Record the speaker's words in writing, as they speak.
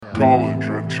college.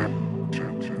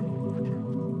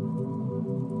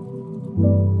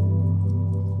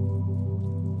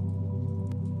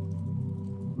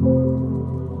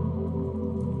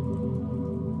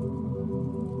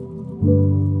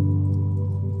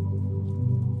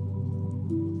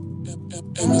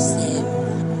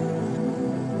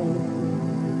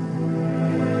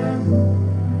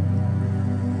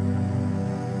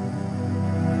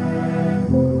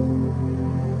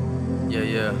 Yeah,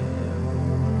 yeah.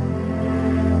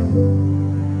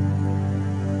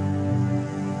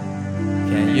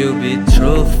 Can you be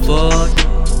truthful?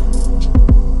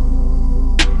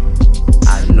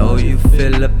 I know you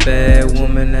feel a bad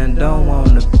woman and don't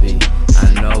wanna be.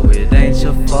 I know it ain't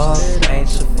your fault,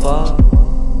 ain't your fault.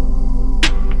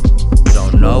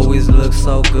 Don't always look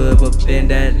so good, but been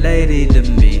that lady to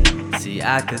me. See,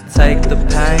 I could take the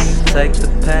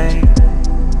pain.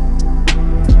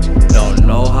 Don't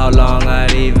know how long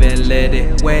I'd even let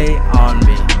it weigh on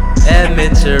me.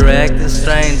 Admit you're acting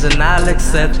strange and I'll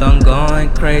accept I'm going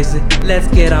crazy. Let's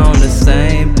get on the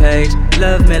same page.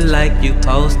 Love me like you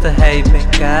supposed to hate me.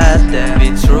 Goddamn, be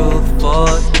truthful.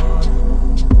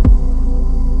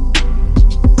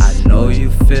 I know you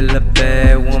feel a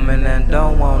bad woman and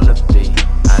don't wanna be.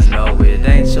 I know it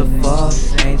ain't your fault,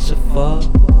 ain't your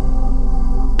fault.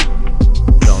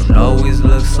 Don't always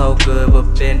look so good,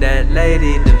 but been that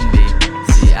lady to me.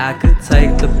 See, I could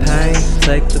take the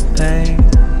pain.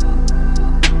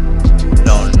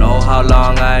 Don't know how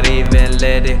long I'd even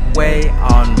let it weigh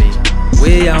on me.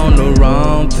 We on the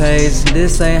wrong page,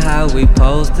 this ain't how we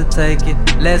supposed to take it.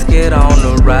 Let's get on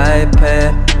the right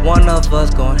path, one of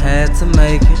us gon' have to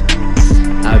make it.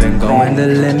 I've been going the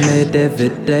limit every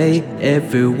day.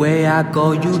 Every way I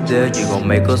go, you there. You gon'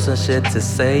 make us some shit to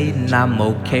say, and I'm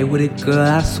okay with it, girl,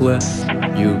 I swear.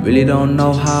 You really don't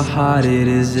know how hard it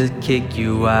is to kick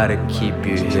you out and keep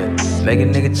you here. Make a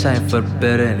nigga change for the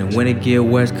better, and when it get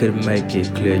worse, couldn't make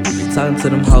it clear. You be talking to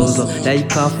them hoes, that you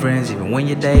call friends. Even when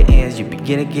your day ends, you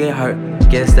begin to get hurt.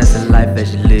 Guess that's the life that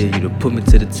you live. You done put me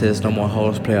to the test, no more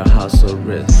hoes play a house of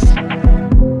risk.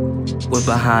 What's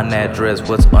behind that dress?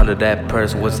 What's under that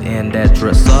purse? What's in that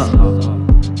dress up?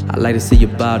 I like to see you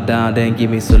bow down, then give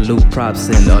me salute props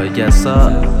in yes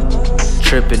sir.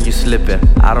 Trippin', you slippin'.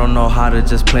 I don't know how to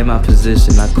just play my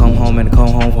position. I come home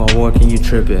from work and you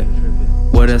trippin'.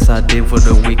 What else I did for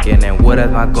the weekend, and what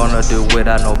am I gonna do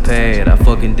without no pay? I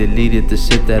fucking deleted the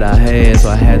shit that I had, so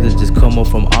I had to just come up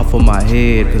from off of my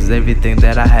head. Cause everything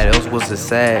that I had else was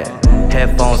sad.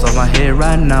 Headphones on my head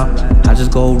right now. I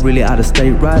just go really out of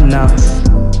state right now.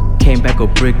 Came back a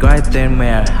brick right then,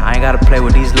 man. I ain't gotta play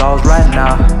with these laws right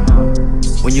now.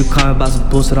 When you come about some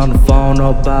bullshit on the phone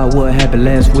or about what happened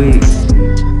last week,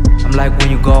 I'm like, when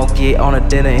you gon' get on a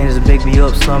dinner and just make me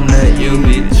up something that you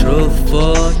be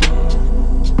truthful.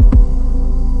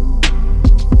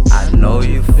 I know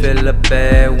you feel a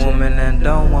bad woman and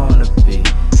don't wanna be.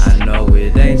 I know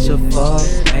it ain't your fault,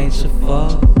 ain't your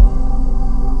fault.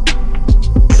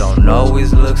 Don't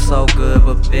always look so good,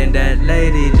 but been that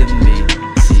lady to me.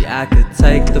 See, I could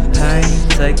take the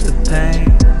pain.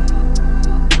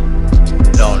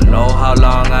 Don't know how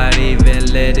long I'd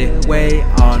even let it weigh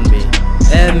on me.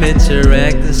 Admit you're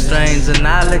acting strange and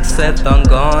I'll accept I'm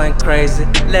going crazy.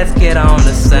 Let's get on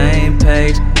the same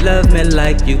page. Love me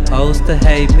like you supposed to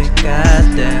hate me.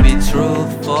 Goddamn, be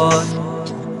truthful.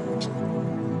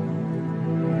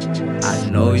 I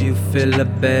know you feel a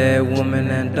bad woman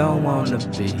and don't wanna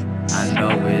be. I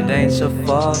know it ain't your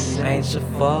fault, ain't your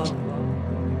fault.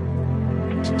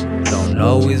 Don't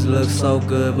always look so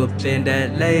good, but been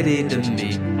that lady to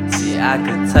me. See, I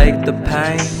could take the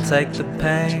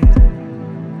pain.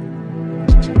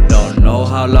 Don't know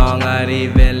how long I'd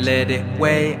even let it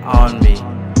weigh on me.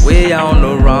 We on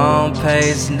the wrong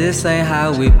page, this ain't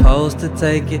how we supposed to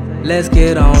take it. Let's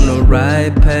get on the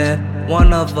right path,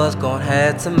 one of us gon'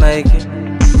 have to make it.